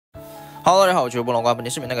Hello， 大家好，我是不龙观。本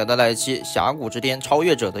期视频呢，给大家带来一期峡谷之巅超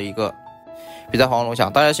越者的一个比赛黄龙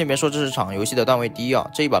翔。大家先别说这是场游戏的段位低啊，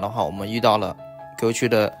这一把的话，我们遇到了 Q 区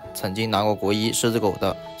的曾经拿过国一狮子狗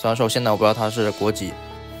的，虽然说现在我不知道他是国几，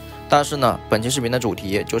但是呢，本期视频的主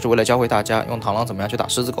题就是为了教会大家用螳螂怎么样去打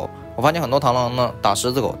狮子狗。我发现很多螳螂呢打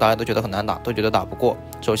狮子狗，大家都觉得很难打，都觉得打不过。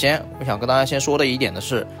首先，我想跟大家先说的一点的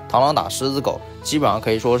是，螳螂打狮子狗基本上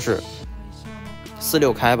可以说是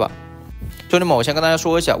4-6开吧。兄弟们，我先跟大家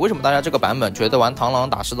说一下，为什么大家这个版本觉得玩螳螂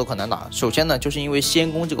打狮子狗很难打。首先呢，就是因为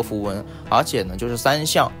先攻这个符文，而且呢就是3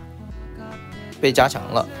项被加强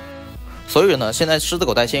了，所以呢现在狮子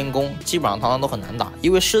狗带先攻，基本上螳螂都很难打。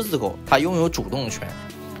因为狮子狗它拥有主动权，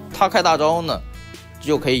它开大招呢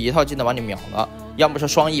就可以一套技能把你秒了，要么是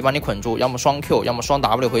双 E 把你捆住，要么双 Q， 要么双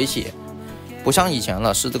W 回血。不像以前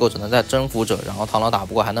了，狮子狗只能带征服者，然后螳螂打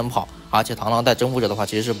不过还能跑，而且螳螂带征服者的话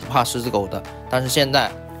其实是不怕狮子狗的，但是现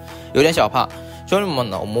在有点小怕。兄弟们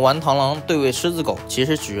呢，我们玩螳螂对位狮子狗其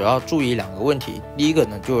实只要注意2个问题。第一个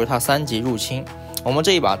呢就是它3级入侵，我们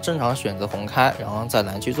这一把正常选择红开，然后在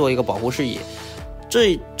蓝区做一个保护视野。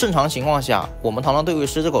这正常情况下，我们螳螂对位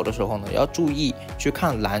狮子狗的时候呢，要注意去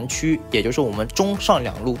看蓝区，也就是我们中上2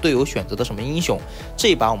路队友选择的什么英雄。这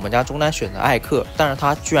一把我们家中单选择艾克，但是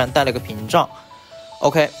他居然带了个屏障。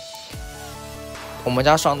OK， 我们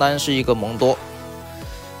家上单是一个蒙多。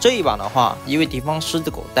这一把的话，因为敌方狮子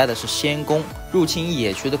狗带的是先攻，入侵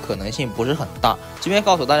野区的可能性不是很大。这边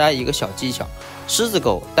告诉大家一个小技巧，狮子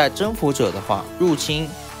狗带征服者的话，入侵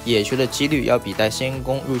野区的几率要比带先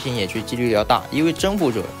攻入侵野区几率要大。因为征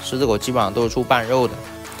服者狮子狗基本上都是出半肉的，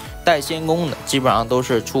带先攻的基本上都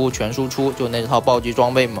是出全输出，就那套暴击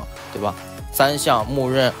装备嘛，对吧？3项木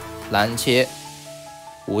刃、蓝切、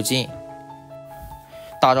无尽，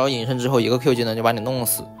大招隐身之后一个 Q 技能就把你弄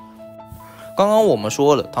死。刚刚我们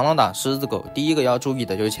说了，螳螂打狮子狗，第一个要注意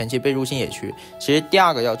的就是前期被入侵野区。其实第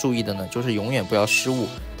2个要注意的呢，就是永远不要失误。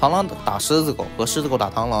螳螂打狮子狗和狮子狗打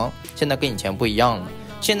螳螂，现在跟以前不一样了。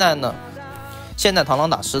现在螳螂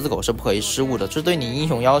打狮子狗是不可以失误的，这对你英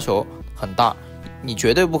雄要求很大。你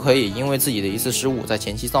绝对不可以因为自己的一次失误，在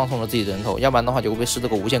前期葬送了自己的人头，要不然的话就会被狮子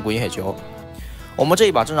狗无限滚雪球。我们这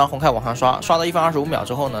一把正常红开往上刷到1分25秒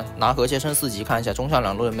之后呢，拿和谐升4级，看一下中下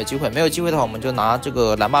2路有没有机会。没有机会的话，我们就拿这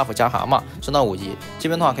个蓝 buff 加蛤蟆升到5级。这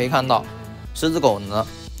边的话可以看到，狮子狗呢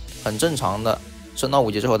很正常的升到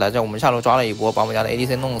5级之后，来在我们下路抓了一波，把我们家的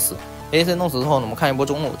ADC 弄死。ADC 弄死之后呢，我们看一波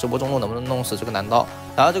中路，这波中路能不能弄死这个男刀？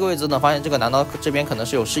来到这个位置呢，发现这个男刀这边可能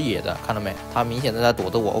是有视野的，看到没？他明显的在躲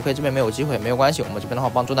着我。OK， 这边没有机会，没有关系，我们这边的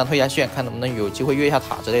话帮中单推一下线，看能不能有机会越一下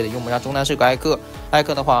塔之类的。因为我们家中单是个艾克，艾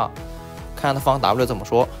克的话，看他方 W 怎么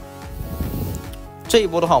说。这一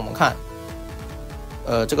波的话，我们看，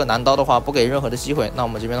这个男刀的话不给任何的机会，那我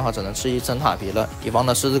们这边的话只能吃一层塔皮了。敌方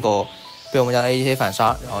的狮子狗被我们家的 ADC 反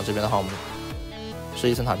杀，然后这边的话我们吃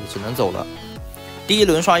一层塔皮，只能走了。第一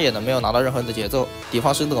轮刷野呢没有拿到任何的节奏，敌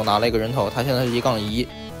方狮子狗拿了一个人头，他现在是1-1，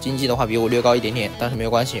经济的话比我略高一点点，但是没有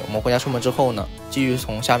关系。我们回家出门之后呢，继续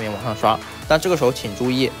从下面往上刷，但这个时候请注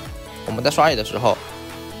意，我们在刷野的时候，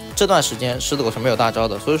这段时间狮子狗是没有大招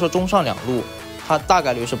的，所以说中上2路他大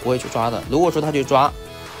概率是不会去抓的。如果说他去抓，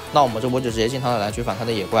那我们这波就直接进他的蓝区反他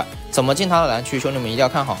的野怪。怎么进他的蓝区，兄弟们一定要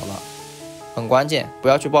看好了，很关键，不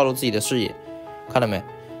要去暴露自己的视野。看到没？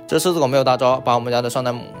这狮子狗没有大招，把我们家的上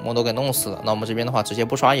单摩托给弄死了。那我们这边的话直接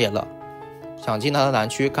不刷野了，想进他的蓝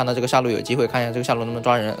区，看到这个下路有机会，看一下这个下路能不能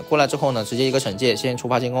抓人。过来之后呢，直接一个惩戒，先触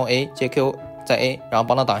发进攻 A 接 Q 再 A， 然后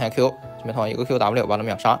帮他挡一下 Q， 这边的话一个 QW 把他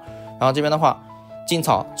秒杀。然后这边的话进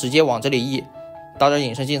草直接往这里 E， 大招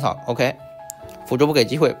隐身进草 OK， 辅助不给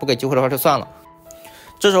机会，不给机会的话就算了。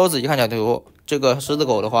这时候仔细看小图，这个狮子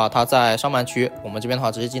狗的话，它在上半区，我们这边的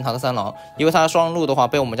话直接进它的3狼，因为它双路的话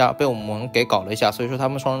被我们给搞了一下，所以说他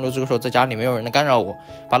们双路这个时候在家里没有人能干扰我。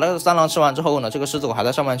把那个3狼吃完之后呢，这个狮子狗还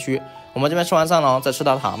在上半区，我们这边吃完3狼再吃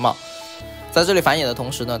它的蛤蟆，在这里反野的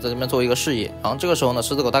同时呢，在这边做一个视野。然后这个时候呢，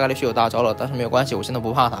狮子狗大概率是有大招了，但是没有关系，我现在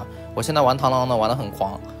不怕它，我现在玩螳螂呢玩得很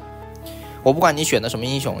狂。我不管你选的什么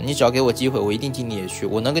英雄，你只要给我机会，我一定进你野区。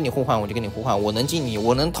我能跟你互换，我就跟你互换；我能进你，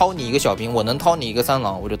我能掏你一个小兵，我能掏你一个3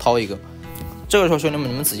狼，我就掏一个。这个时候，兄弟们，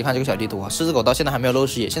你们仔细看这个小地图啊，狮子狗到现在还没有露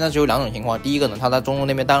视野。现在只有2种情况：第一个呢，他在中路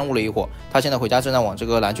那边耽误了一会儿，他现在回家正在往这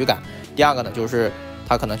个蓝区赶；第2个呢，就是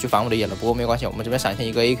他可能去反我的野了。不过没有关系，我们这边闪现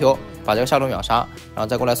一个 AQ， 把这个下路秒杀，然后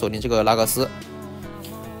再过来锁定这个拉格斯。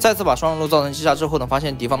再次把双路造成击杀之后呢，发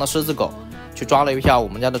现敌方的狮子狗去抓了一下我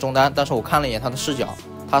们家的中单，但是我看了一眼他的视角。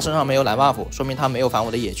他身上没有蓝 buff， 说明他没有反我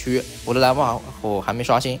的野区，我的蓝 buff 我还没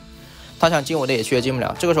刷新，他想进我的野区也进不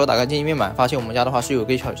了。这个时候打开经济面板，发现我们家的话是有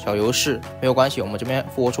个小优势，没有关系，我们这边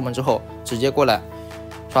复活出门之后直接过来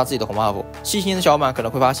刷自己的红 buff。细心的小伙伴可能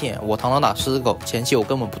会发现，我螳螂打狮子狗前期我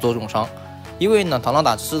根本不做重伤，因为呢，螳螂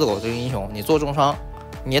打狮子狗这个英雄，你做重伤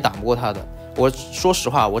你也打不过他的。我说实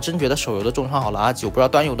话，我真觉得手游的重伤好垃圾，我不知道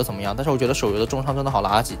端游的怎么样，但是我觉得手游的重伤真的好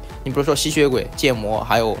垃圾。你比如说吸血鬼、剑魔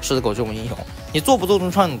还有狮子狗这种英雄，你做不做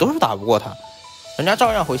重伤你都是打不过他，人家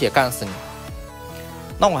照样回血干死你。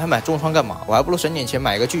那我还买重伤干嘛？我还不如省点钱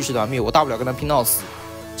买一个巨石短臂，我大不了跟他拼到死。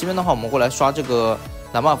这边的话我们过来刷这个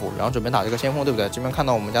蓝 buff， 然后准备打这个先锋，对不对？这边看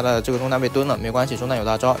到我们家的这个中单被蹲了，没关系，中单有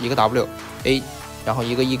大招，一个 W A， 然后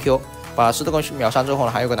一个 EQ， 把狮子狗秒杀之后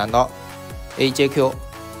呢，还有个男刀 A 接 Q。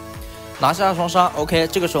拿下双杀 ，OK，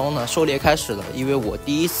 这个时候呢，狩猎开始了，因为我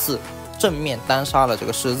第一次正面单杀了这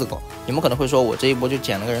个狮子狗。你们可能会说我这一波就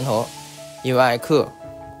捡了个人头，因为艾克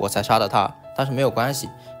我才杀的他，但是没有关系，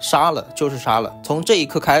杀了就是杀了。从这一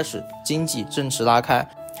刻开始，经济正式拉开，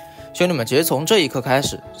兄弟们，其实从这一刻开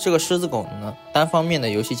始，这个狮子狗呢单方面的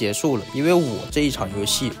游戏结束了，因为我这一场游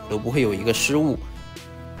戏都不会有一个失误。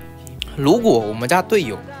如果我们家队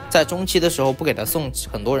友在中期的时候不给他送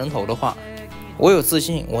很多人头的话，我有自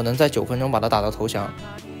信，我能在9分钟把他打到投降。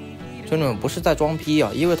兄弟们不是在装逼啊，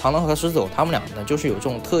因为螳螂和狮子狗他们俩呢就是有这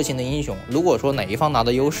种特性的英雄。如果说哪一方拿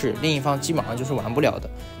的优势，另一方基本上就是玩不了的。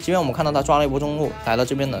这边我们看到他抓了一波中路，来到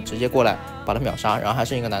这边呢直接过来把他秒杀，然后还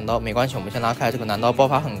剩一个男刀，没关系，我们先拉开。这个男刀爆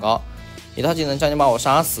发很高，一套技能将近把我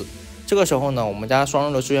杀死。这个时候呢，我们家双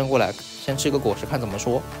人路支援过来，先吃一个果实看怎么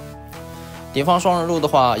说。敌方双人路的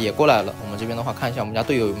话也过来了，我们这边的话看一下我们家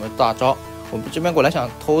队友有没有大招。我们这边过来想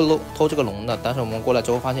偷这个龙的，但是我们过来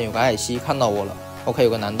之后发现有个艾希看到我了 ，OK， 有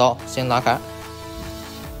个男刀，先拉开，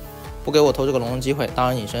不给我偷这个龙的机会，当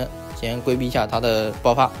然隐身，先规避一下他的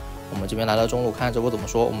爆发。我们这边来到中路，看看这波怎么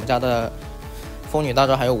说。我们家的风女大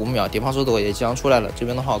招还有5秒，敌方狮子狗也即将出来了。这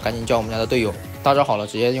边的话，我赶紧叫我们家的队友，大招好了，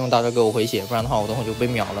直接用大招给我回血，不然的话我等会就被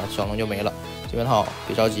秒了，小龙就没了。这边的话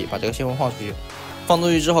别着急，把这个先锋放出去。放出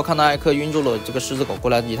去之后，看到艾克晕住了这个狮子狗，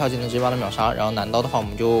过来一套技能直接把他秒杀。然后男刀的话，我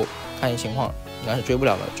们就看情况，应该是追不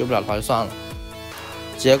了了，追不了的话就算了，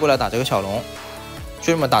直接过来打这个小龙。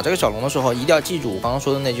兄弟们，打这个小龙的时候一定要记住我刚刚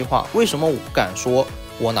说的那句话。为什么我敢说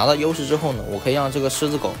我拿到优势之后呢，我可以让这个狮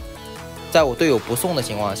子狗在我队友不送的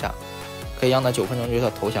情况下，可以让他9分钟就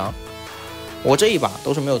投降。我这一把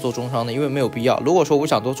都是没有做重伤的，因为没有必要。如果说我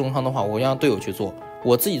想做重伤的话，我让队友去做。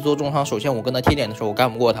我自己做重伤，首先我跟他贴脸的时候我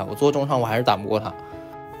干不过他，我做重伤我还是打不过他。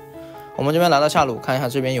我们这边来到下路，看一下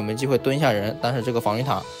这边有没有机会蹲一下人，但是这个防御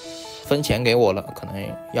塔分钱给我了，可能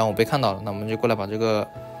让我被看到了。那我们就过来把这个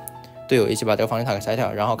队友一起把这个防御塔给拆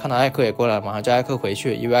掉，然后看到艾克也过来，马上叫艾克回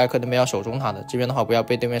去，因为艾克那边要守中塔的。这边的话不要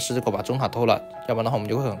被对面狮子狗把中塔偷了，要不然的话我们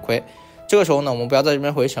就会很亏。这个时候呢，我们不要在这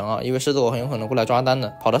边回城啊，因为狮子狗很有可能过来抓单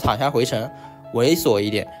的，跑到塔下回城，猥琐一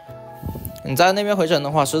点。你在那边回城的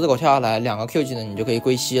话，狮子狗跳下来2个 Q 技能你就可以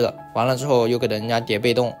归西了，完了之后又给人家叠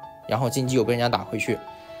被动，然后经济又被人家打回去。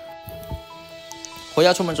回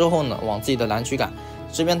家出门之后呢，往自己的蓝区赶，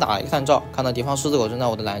这边打一个探照，看到敌方狮子狗正在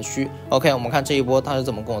我的蓝区。 OK， 我们看这一波他是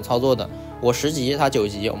怎么跟我操作的。我10级他9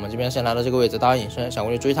级，我们这边先来到这个位置，大家隐身想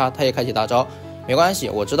过去追他，他也开启大招，没关系，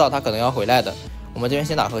我知道他可能要回来的。我们这边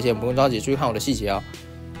先打河蟹，不用着急，注意看我的细节啊。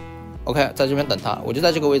OK， 在这边等他，我就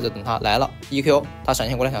在这个位置等他来了。EQ， 他闪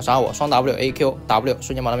现过来想杀我，双 W AQ W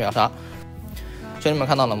瞬间把他秒杀。兄弟们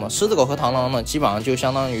看到了吗？狮子狗和螳螂呢，基本上就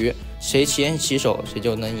相当于谁先起手谁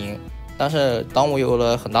就能赢。但是当我有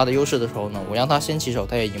了很大的优势的时候呢，我让他先起手，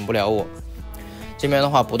他也赢不了我。这边的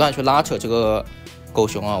话不断去拉扯这个狗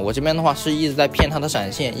熊啊，我这边的话是一直在骗他的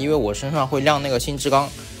闪现，因为我身上会亮那个星之钢，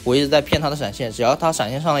我一直在骗他的闪现，只要他闪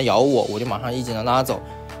现上来咬我，我就马上一技能拉走。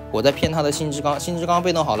我在骗他的星之钢，星之钢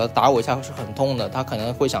被动好了，打我一下是很痛的，他可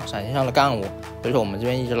能会想闪现上来干我，所以说我们这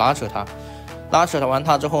边一直拉扯他，拉扯完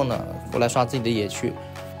他之后呢，过来刷自己的野区。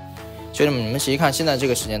兄弟们，你们细看现在这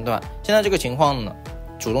个时间段，现在这个情况呢，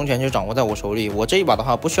主动权就掌握在我手里。我这一把的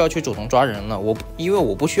话不需要去主动抓人了，因为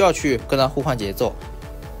我不需要去跟他互换节奏。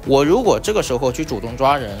我如果这个时候去主动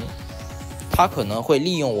抓人，他可能会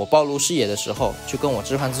利用我暴露视野的时候去跟我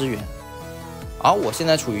置换资源。而我现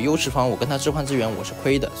在处于优势方，我跟他置换资源我是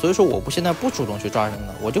亏的，所以说我现在不主动去抓人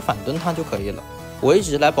了，我就反蹲他就可以了，我一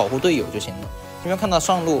直来保护队友就行了。这边看到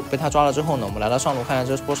上路被他抓了之后呢，我们来到上路看一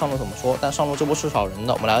下这波上路怎么说。但上路这波是少人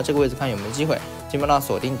的，我们来到这个位置看有没有机会，基本上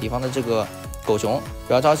锁定敌方的这个狗熊，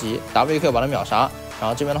不要着急 WQ 把他秒杀。然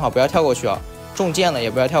后这边的话不要跳过去啊，中箭了也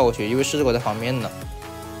不要跳过去，因为狮子狗在旁边呢，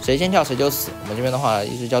谁先跳谁就死。我们这边的话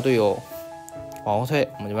一直叫队友往后退，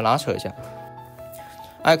我们这边拉扯一下。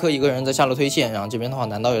艾克一个人在下路推线，然后这边的话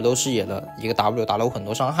男刀也都视野了，一个 W 打了我很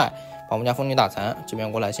多伤害，把我们家风女打残。这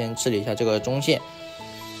边过来先治理一下这个中线。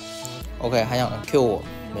OK， 还想 Q 我，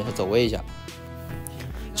没事走位一下。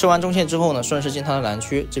吃完中线之后呢，顺势进他的蓝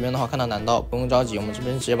区。这边的话看到男刀不用着急，我们这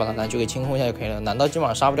边直接把他蓝区给清空一下就可以了。男刀基本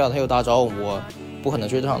上杀不掉，他有大招，我不可能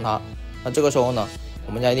追得上他。那这个时候呢，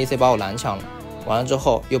我们家 ADC 把我蓝抢了，完了之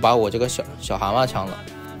后又把我这个小蛤蟆抢了。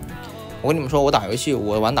我跟你们说，我打游戏，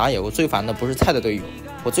我玩打野，我最烦的不是菜的队友，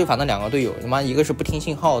我最烦的2个队友，他妈一个是不听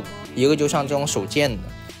信号的，一个就像这种手贱的。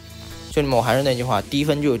兄弟们，我还是那句话，低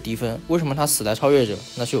分就有低分，为什么他死在超越者，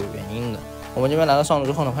那是有原因的。我们这边来到上路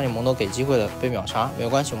之后呢，发现蒙多给机会了，被秒杀，没有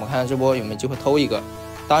关系，我们看看这波有没有机会偷一个。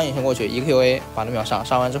当隐身过去，一个 QA 把他秒杀，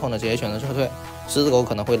杀完之后呢，直接选择撤退，狮子狗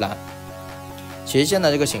可能会蓝。其实现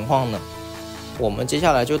在这个情况呢，我们接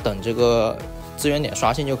下来就等这个资源点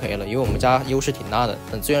刷新就可以了，因为我们家优势挺大的，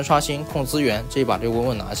等资源刷新控资源，这一把就稳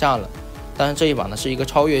稳拿下了。但是这一把呢是一个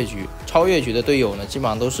超越局，超越局的队友呢基本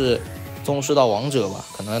上都是宗师到王者吧，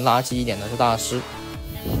可能垃圾一点的是大师。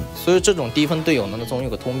所以这种低分队友呢，总有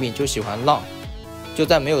个通病，就喜欢浪，就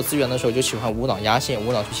在没有资源的时候就喜欢无脑压线，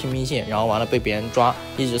无脑去清兵线，然后完了被别人抓，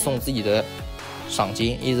一直送自己的赏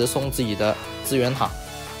金，一直送自己的资源塔。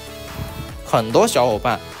很多小伙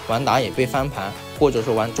伴玩打野被翻盘，或者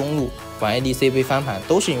说玩中路玩 ADC 被翻盘，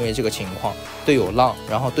都是因为这个情况，队友浪，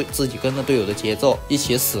然后自己跟着队友的节奏一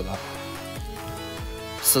起死了。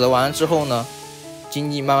死了完了之后呢，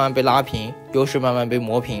经济慢慢被拉平，优势慢慢被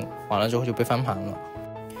磨平，完了之后就被翻盘了。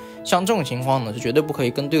像这种情况呢，是绝对不可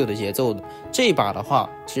以跟队友的节奏的。这一把的话，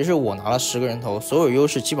其实我拿了10个人头，所有优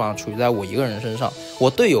势基本上处于在我一个人身上。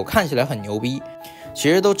我队友看起来很牛逼，其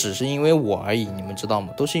实都只是因为我而已，你们知道吗？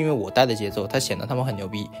都是因为我带的节奏，它显得他们很牛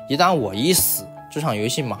逼。一旦我一死，这场游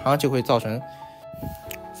戏马上就会造成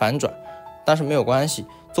反转。但是没有关系，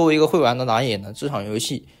作为一个会玩的打野呢，这场游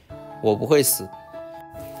戏我不会死，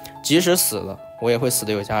即使死了，我也会死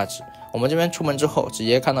的有价值。我们这边出门之后，直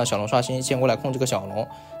接看到小龙刷新，先过来控这个小龙。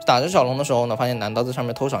打这小龙的时候呢，发现男刀在上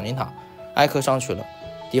面偷赏金塔，艾克上去了，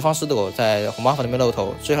敌方狮子狗在红 buff 那边露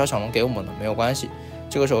头，这条小龙给我们了，没有关系。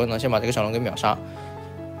这个时候呢，先把这个小龙给秒杀。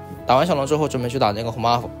打完小龙之后，准备去打那个红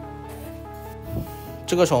buff。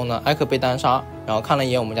这个时候呢，艾克被单杀，然后看了一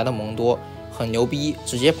眼我们家的蒙多，很牛逼，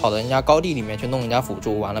直接跑到人家高地里面去弄人家辅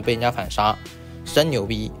助，完了被人家反杀，真牛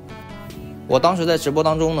逼。我当时在直播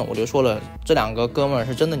当中呢，我就说了，这2个哥们儿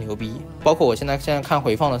是真的牛逼。包括我现在看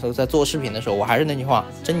回放的时候，在做视频的时候，我还是那句话，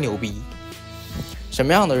真牛逼。什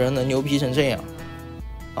么样的人能牛逼成这样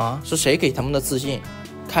啊？是谁给他们的自信？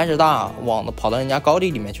开着大网的跑到人家高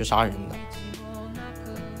地里面去杀人的？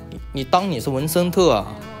你当你是文森特啊？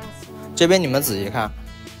这边你们仔细看，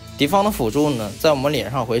敌方的辅助呢在我们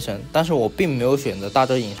脸上回神，但是我并没有选择大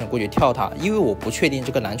招隐身过去跳他，因为我不确定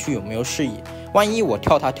这个蓝区有没有视野。万一我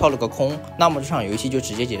跳他跳了个空，那么这场游戏就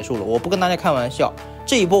直接结束了。我不跟大家开玩笑，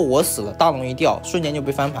这一波我死了，大龙一掉，瞬间就被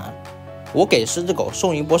翻盘。我给狮子狗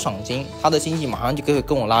送一波赏金，他的经济马上就可以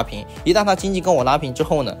跟我拉平。一旦他经济跟我拉平之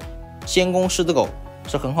后呢，先攻狮子狗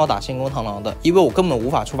是很好打先攻螳螂的，因为我根本无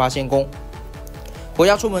法触发先攻。回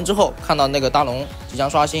家出门之后，看到那个大龙即将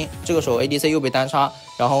刷新，这个时候 ADC 又被单杀，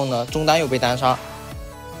然后呢中单又被单杀。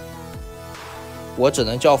我只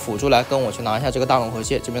能叫辅助来跟我去拿一下这个大龙河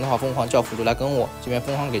蟹，这边的话疯狂叫辅助来跟我，这边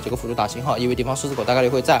疯狂给这个辅助打信号，因为敌方狮子狗大概率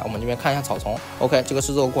会在。我们这边看一下草丛 ，OK， 这个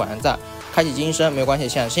狮子狗果然在，开启金身没有关系，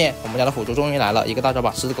闪现，我们家的辅助终于来了，一个大招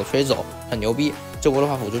把狮子狗吹走，很牛逼。这波的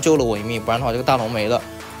话辅助救了我一命，不然的话这个大龙没了。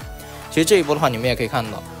其实这一波的话你们也可以看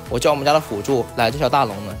到，我叫我们家的辅助来这条大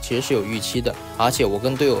龙呢，其实是有预期的，而且我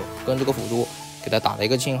跟队友跟这个辅助给他打了一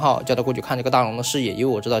个信号，叫他过去看这个大龙的视野，因为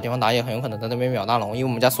我知道敌方打野很有可能在那边秒大龙，因为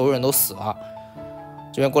我们家所有人都死了。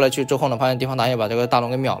这边过来去之后呢，发现敌方打野把这个大龙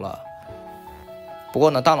给秒了。不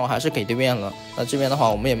过呢，大龙还是给对面了。那这边的话，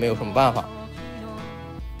我们也没有什么办法，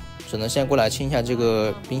只能先过来清一下这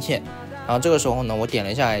个兵线。然后这个时候呢，我点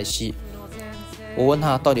了一下艾希，我问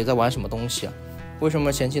他到底在玩什么东西啊？为什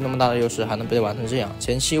么前期那么大的优势还能被玩成这样？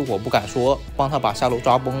前期我不敢说帮他把下路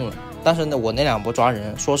抓崩了，但是呢，我那2波抓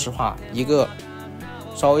人，说实话，一个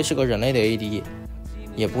稍微是个人类的 AD，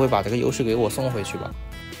 也不会把这个优势给我送回去吧。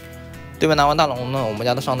对面拿完大龙呢，我们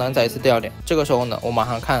家的上单再一次掉脸。这个时候呢，我马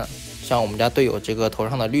上看像我们家队友这个头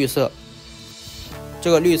上的绿色，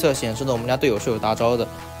这个绿色显示的我们家队友是有大招的，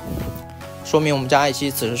说明我们家艾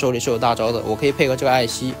希此时手里是有大招的。我可以配合这个艾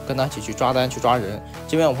希跟他一起去抓单去抓人。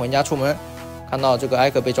这边我回家出门，看到这个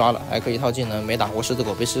艾克被抓了，艾克一套技能没打过狮子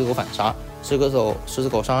狗，被狮子狗反杀，狮子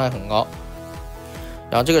狗伤害很高。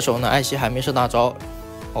然后这个时候呢，艾希还没射大招。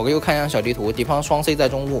我又看一下小地图，敌方双 C 在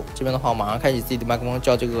中路，这边的话马上开启自己的麦克风，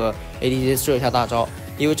叫这个 ADC 射一下大招。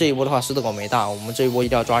因为这一波的话狮子狗没大，我们这一波一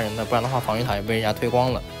定要抓人的，不然的话防御塔也被人家推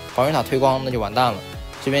光了，防御塔推光那就完蛋了。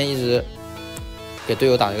这边一直给队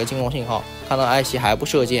友打了一个进攻信号，看到艾希还不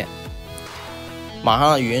射箭，马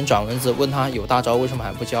上语音转文字问他有大招为什么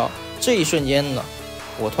还不交。这一瞬间呢，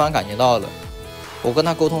我突然感觉到了，我跟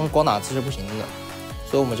他沟通光打字是不行的。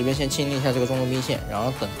所以我们这边先清理一下这个中路兵线，然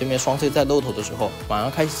后等对面双 C 在露头的时候，马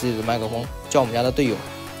上开启自己的麦克风，叫我们家的队友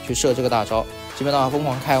去射这个大招。这边的话疯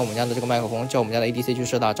狂开我们家的这个麦克风，叫我们家的 ADC 去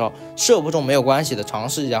射大招，射不中没有关系的，尝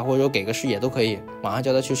试一下或者说给个视野都可以。马上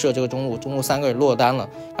叫他去射这个中路，中路3个人落单了，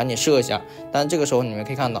赶紧射一下。但是这个时候你们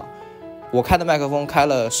可以看到，我开的麦克风开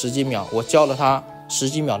了10几秒，我叫了他10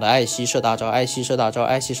几秒的艾希射大招，艾希射大招，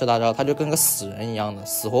艾希射大招，他就跟个死人一样的，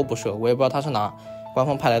死活不射。我也不知道他是拿官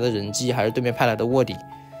方派来的人机还是对面派来的卧底。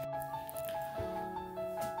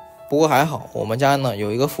不过还好，我们家呢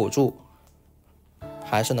有一个辅助，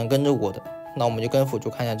还是能跟着我的。那我们就跟辅助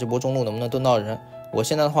看一下这波中路能不能蹲到人。我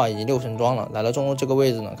现在的话已经6神装了，来到中路这个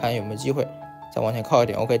位置呢，看有没有机会再往前靠一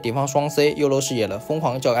点。OK， 敌方双 C 又漏视野了，疯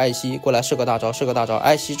狂叫艾希过来射个大招，射个大招。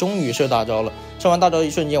艾希终于射大招了，射完大招一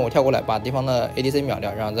瞬间我跳过来把敌方的 ADC 秒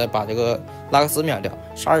掉，然后再把这个拉克斯秒掉。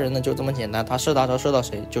杀人呢就这么简单，他射大招射到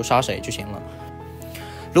谁就杀谁就行了。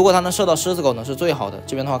如果他能射到狮子狗呢是最好的。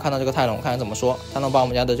这边的话看到这个泰隆，看怎么说，泰隆把我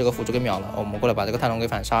们家的这个辅助给秒了，我们过来把这个泰隆给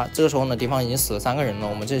反杀。这个时候呢敌方已经死了3个人了，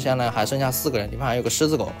我们这现在还剩下4个人，敌方还有个狮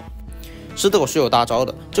子狗。狮子狗是有大招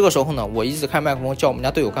的。这个时候呢我一直开麦克风叫我们家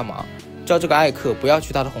队友干嘛，叫这个艾克不要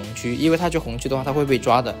去他的红区，因为他去红区的话他会被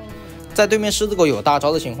抓的。在对面狮子狗有大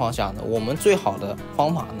招的情况下呢，我们最好的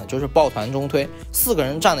方法呢就是抱团中推，4个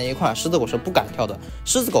人站在一块，狮子狗是不敢跳的。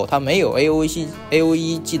狮子狗它没有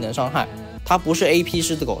AOE 技能伤害，它不是 AP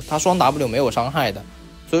狮子狗，它双 W 没有伤害的，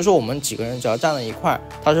所以说我们几个人只要站在一块，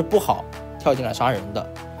它是不好跳进来杀人的。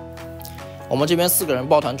我们这边4个人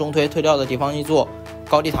抱团中推，推掉的敌方一座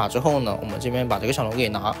高地塔之后呢，我们这边把这个小龙给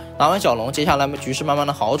拿完小龙，接下来局势慢慢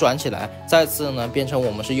的好转起来，再次呢变成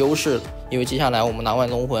我们是优势，因为接下来我们拿完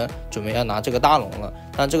龙魂，准备要拿这个大龙了。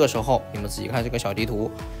但这个时候你们自己看这个小地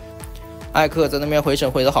图，艾克在那边回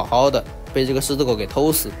城回的好好的，被这个狮子狗给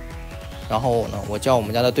偷死。然后呢，我叫我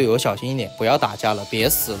们家的队友小心一点，不要打架了，别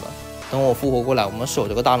死了。等我复活过来，我们守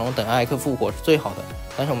这个大龙，等艾克复活是最好的。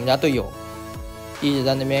但是我们家队友一直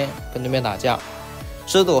在那边跟对面打架，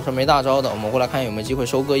狮子狗是没大招的，我们过来看有没有机会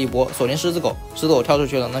收割一波，锁定狮子狗。狮子狗跳出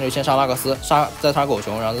去了，那就先杀拉克斯，再杀狗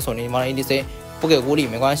熊，然后再锁定敌方的 ADC， 不给孤立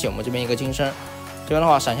没关系，我们这边一个金身。这边的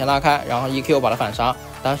话闪现拉开，然后 EQ 把他反杀，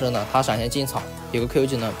但是呢他闪现进草，有个 Q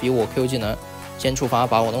技能比我 Q 技能先触发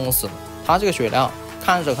把我弄死了。他这个血量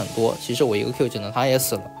看着很多，其实我一个 Q 技能他也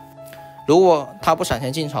死了。如果他不闪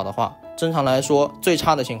现进草的话，正常来说最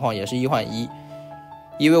差的情况也是1换1，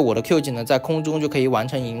因为我的 Q 技能在空中就可以完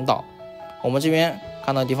成引导。我们这边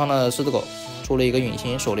看到敌方的狮子狗出了一个陨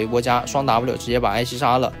星，守了一波加双 W 直接把艾希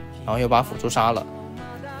杀了，然后又把辅助杀了。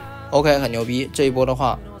 OK 很牛逼，这一波的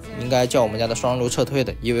话应该叫我们家的双路撤退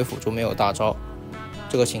的，因为辅助没有大招。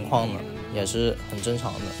这个情况呢也是很正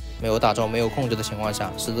常的，没有大招没有控制的情况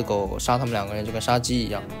下，狮子狗杀他们2个人就跟杀鸡一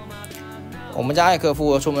样。我们家艾克复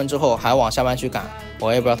活出门之后还往下半区赶，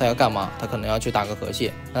我也不知道他要干嘛，他可能要去打个河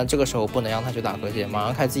蟹，但这个时候不能让他去打河蟹，马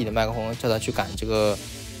上开自己的麦克风叫他去赶这个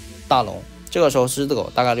大龙。这个时候狮子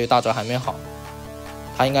狗大概率大招还没好，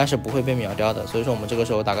他应该是不会被秒掉的，所以说我们这个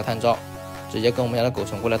时候打个探照，直接跟我们家的狗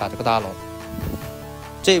熊过来打这个大龙。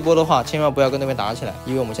这一波的话千万不要跟对面打起来，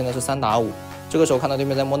因为我们现在是3打5。这个时候看到对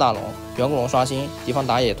面在摸大龙，远古龙刷新，敌方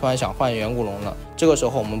打野突然想换远古龙了，这个时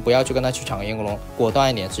候我们不要去跟他去抢远古龙，果断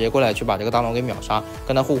一点，直接过来去把这个大龙给秒杀，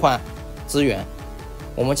跟他互换资源。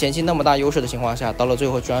我们前期那么大优势的情况下，到了最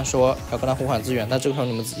后居然说要跟他互换资源，那这个时候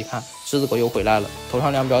你们仔细看，狮子狗又回来了，头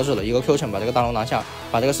上亮标志了，一个 Q 城把这个大龙拿下，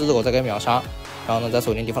把这个狮子狗再给秒杀，然后呢再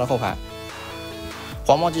锁定敌方的后排。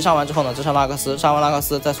黄帽机杀完之后呢，再上拉克斯，杀完拉克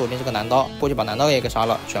斯再锁定这个男刀，过去把男刀也给杀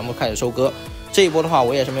了，全部开始收割。这一波的话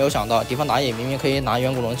我也是没有想到，敌方打野明明可以拿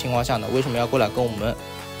远古龙的情况下呢，为什么要过来跟我们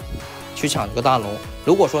去抢这个大龙？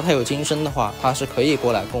如果说他有金身的话，他是可以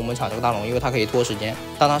过来跟我们抢这个大龙，因为他可以拖时间，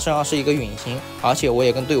但他身上是一个陨星，而且我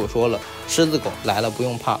也跟队友说了，狮子狗来了不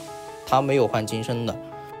用怕，他没有换金身的，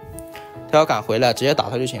他要敢回来直接打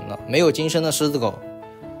他就行了。没有金身的狮子狗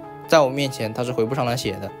在我面前他是回不上来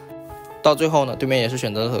血的。到最后呢，对面也是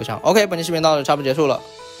选择了投降。 OK， 本期视频到这差不多结束了，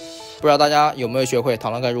不知道大家有没有学会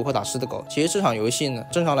讨论该如何打狮子狗。其实这场游戏呢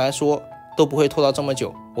正常来说都不会拖到这么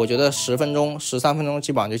久，我觉得10分钟13分钟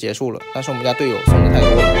基本上就结束了，但是我们家队友送的太多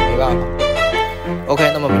了，没办法。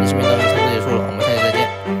OK， 那么本期视频